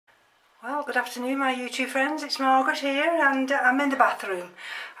Well, good afternoon my YouTube friends, it's Margaret here and I'm in the bathroom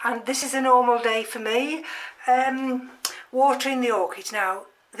and this is a normal day for me, watering the orchids. Now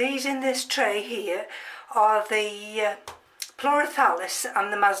these in this tray here are the Pleurophthalus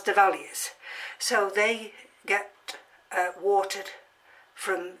and the Masdevallias, so they get watered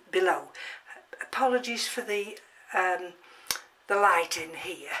from below. Apologies for the light in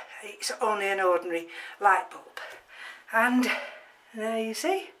here, it's only an ordinary light bulb. And there you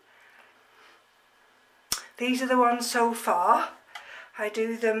see. These are the ones so far. I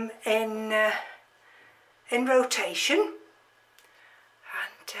do them in rotation,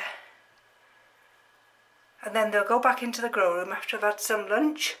 and then they'll go back into the grow room after I've had some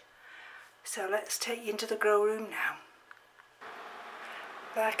lunch. So let's take you into the grow room now.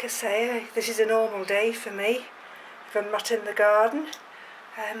 Like I say, this is a normal day for me if I'm not in the garden.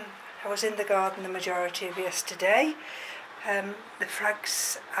 I was in the garden the majority of yesterday. The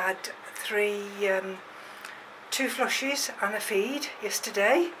frags had two flushes and a feed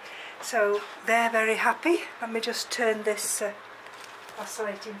yesterday, so they're very happy. Let me just turn this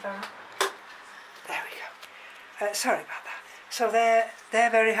oscillating fan. There we go. Sorry about that. So they're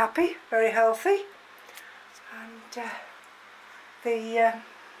very happy, very healthy, and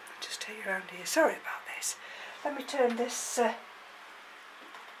just take you around here. Sorry about this. Let me turn this.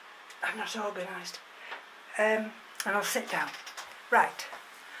 I'm not organised, and I'll sit down. Right.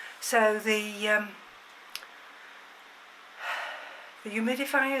 So the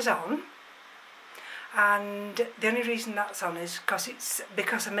humidifier's on, and the only reason that's on is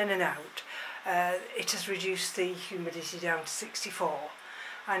because I'm in and out. It has reduced the humidity down to 64,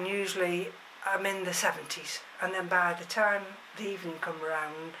 and usually I'm in the 70s, and then by the time the evening come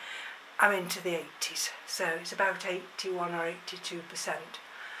around I'm into the 80s, so it's about 81 or 82%.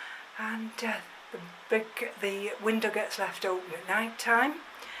 And the window gets left open at night time,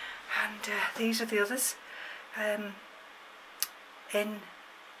 and these are the others. In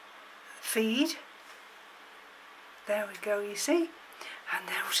feed, there we go, you see, and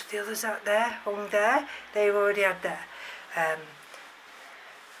those are the others out there, hung there. They've already had their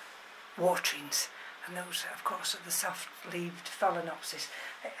waterings, and those of course are the soft-leaved phalaenopsis.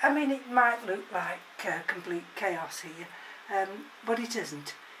 I mean, it might look like complete chaos here, but it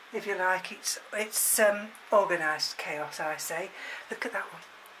isn't. If you like, it's organised chaos, I say. Look at that one,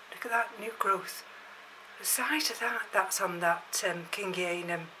 look at that new growth. The size of that's on that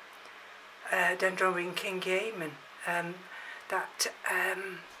Kingianum, Dendrobium Kingianum. I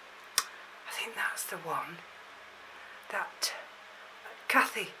think that's the one. That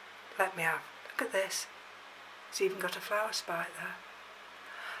Kathy let me have. Look at this. It's even got a flower spike there.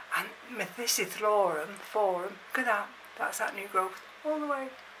 And Methicithlorum forum. Look at that. That's that new growth. All the way,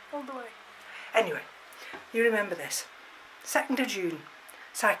 all the way. Anyway, you remember this. 2nd of June,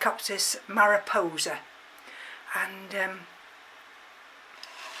 Psychopsis mariposa. And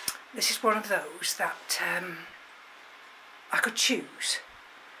this is one of those that I could choose,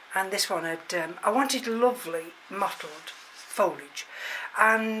 and this one had I wanted lovely mottled foliage,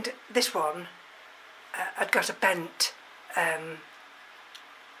 and this one had got a bent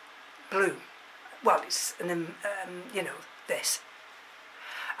bloom. Well, it's an you know, this,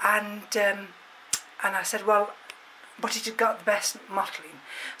 and I said, well, but it had got the best mottling,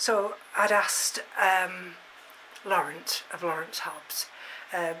 so I'd asked Lawrence of Lawrence Hobbs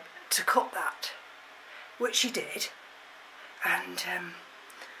to cut that, which she did, and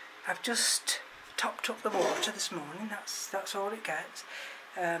I've just topped up the water this morning. That's all it gets.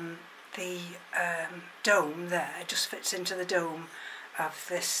 The dome there just fits into the dome of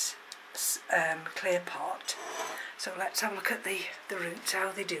this clear pot. So let's have a look at the roots,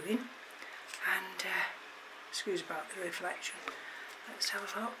 how they're doing, and excuse about the reflection. Let's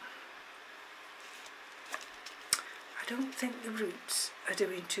have a look. I don't think the roots are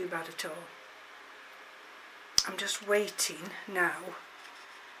doing too bad at all. I'm just waiting now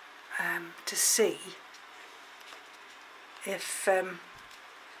to see if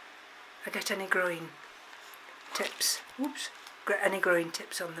I get any growing tips. Oops, any growing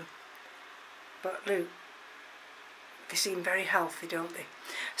tips on them. But look, they seem very healthy, don't they?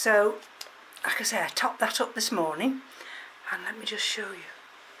 So, like I say, I topped that up this morning, and let me just show you.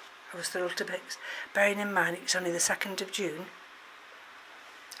 I was thrilled to bits, bearing in mind it's only the 2nd of June,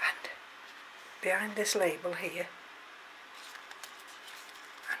 and behind this label here,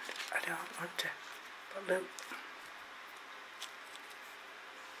 and I don't want to, but look,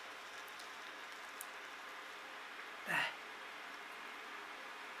 there,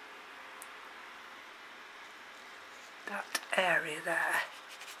 that area there,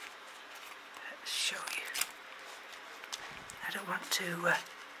 let's show you. I don't want to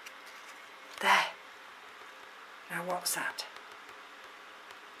Now what's that?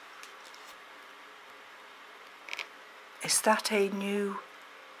 Is that a new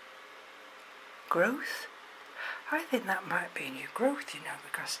growth? I think that might be a new growth, you know,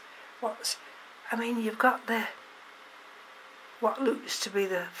 because I mean, you've got what looks to be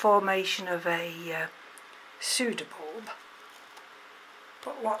the formation of a pseudobulb,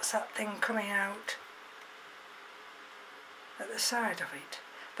 but what's that thing coming out at the side of it?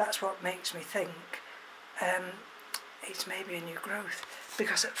 That's what makes me think it's maybe a new growth,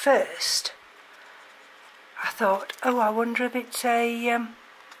 because at first I thought, oh, I wonder if it's a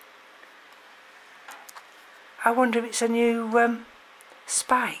new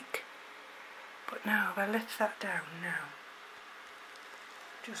spike. But no, if I lift that down now,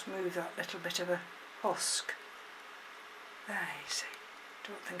 just move that little bit of a husk. There, you see.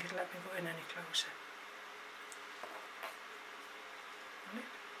 Don't think it'll let me go in any closer.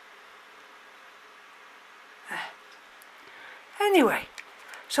 Anyway,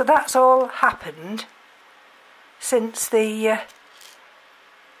 so that's all happened since the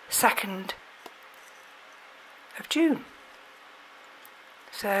 2nd of June.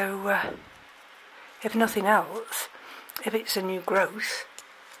 So if nothing else, if it's a new growth,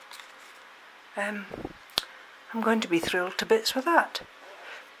 I'm going to be thrilled to bits with that.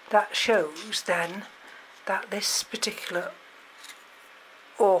 That shows then that this particular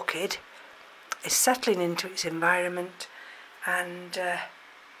orchid is settling into its environment, and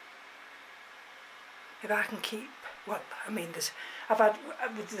if I can keep, well, I mean, there's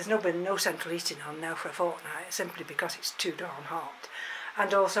been no central heating on now for a fortnight, simply because it's too darn hot,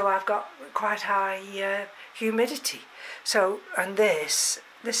 and also I've got quite high humidity. So, and this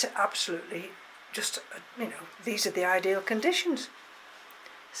absolutely just, you know, these are the ideal conditions.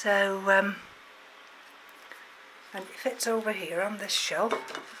 So, and it fits over here on this shelf.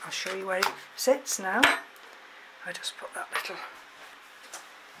 I'll show you where it sits now. I just put that little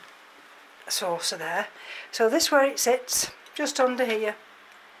saucer there. So this where it sits, just under here.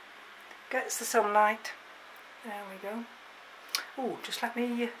 Gets the sunlight. There we go. Oh, just let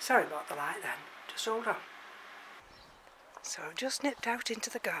me, sorry about the light then. Just hold on. So I've just nipped out into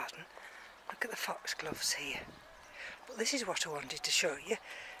the garden. Look at the foxgloves here. But this is what I wanted to show you.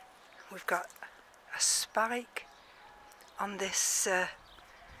 We've got a spike on this, I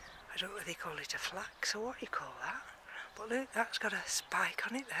don't know whether they call it a flax or what you call that. But look, that's got a spike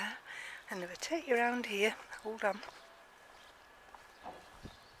on it there. And if I take you around here, hold on.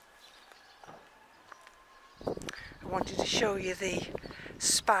 I wanted to show you the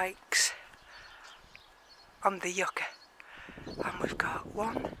spikes on the yucca. And we've got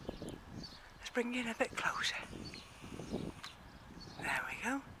one. Let's bring you in a bit closer. There we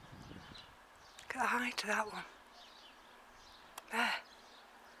go. Look at the height of that one. There.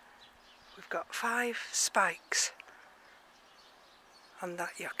 We've got 5 spikes on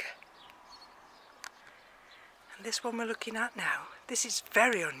that yucca. And this one we're looking at now, this is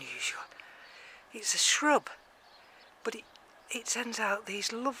very unusual. It's a shrub, but it sends out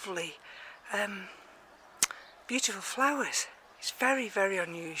these lovely, beautiful flowers. It's very, very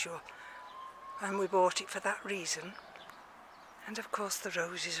unusual. And we bought it for that reason. And of course the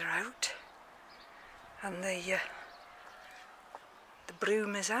roses are out. And the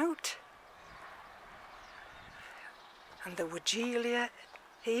broom is out. And the Weigela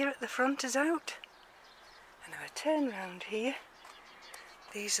here at the front is out. And if I turn round here,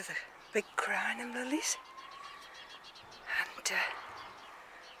 these are the big crinum lilies. And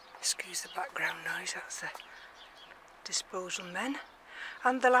excuse the background noise, that's the disposal men.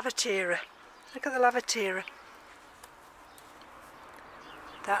 And the Lavatera. Look at the Lavatera.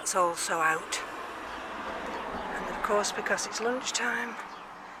 That's also out. And of course, because it's lunchtime,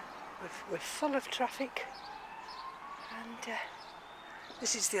 we're full of traffic. And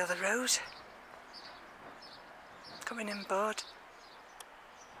this is the other rose coming in bud,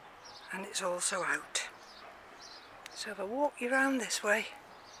 and it's also out. So if I walk you around this way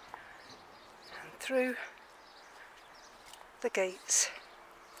and through the gates,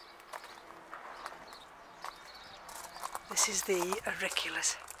 this is the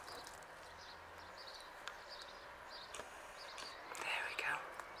auriculas. There we go.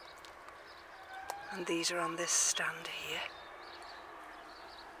 And these are on this stand here.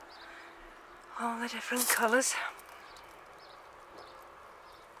 All the different colours.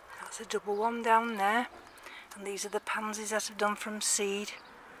 That's a double one down there. And these are the pansies that I've done from seed.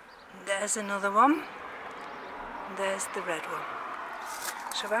 And there's another one. And there's the red one.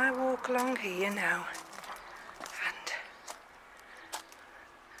 So if I walk along here now, and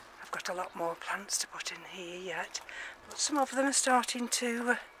I've got a lot more plants to put in here yet, but some of them are starting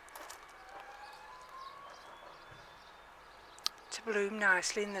to to bloom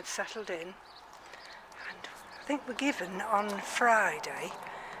nicely and they've settled in. And I think we're given on Friday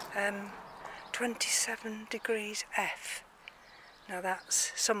 27 degrees F. Now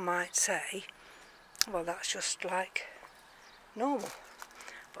that's, some might say, well that's just like normal.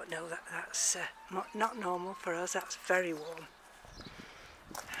 But no, that's not normal for us, that's very warm.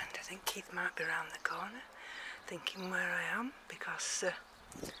 And I think Keith might be around the corner thinking where I am, because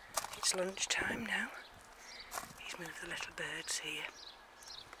it's lunchtime now. He's moved the little birds here.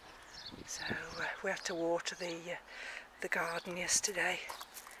 So we had to water the garden yesterday.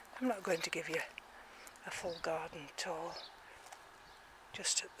 I'm not going to give you a full garden tour,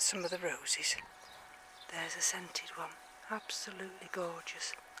 just some of the roses. There's a scented one, absolutely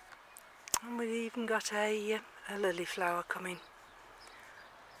gorgeous. And we've even got a lily flower coming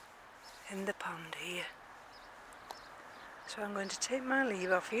in the pond here. So I'm going to take my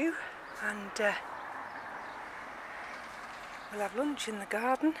leave of you, and we'll have lunch in the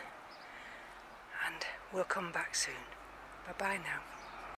garden and we'll come back soon. Bye bye now.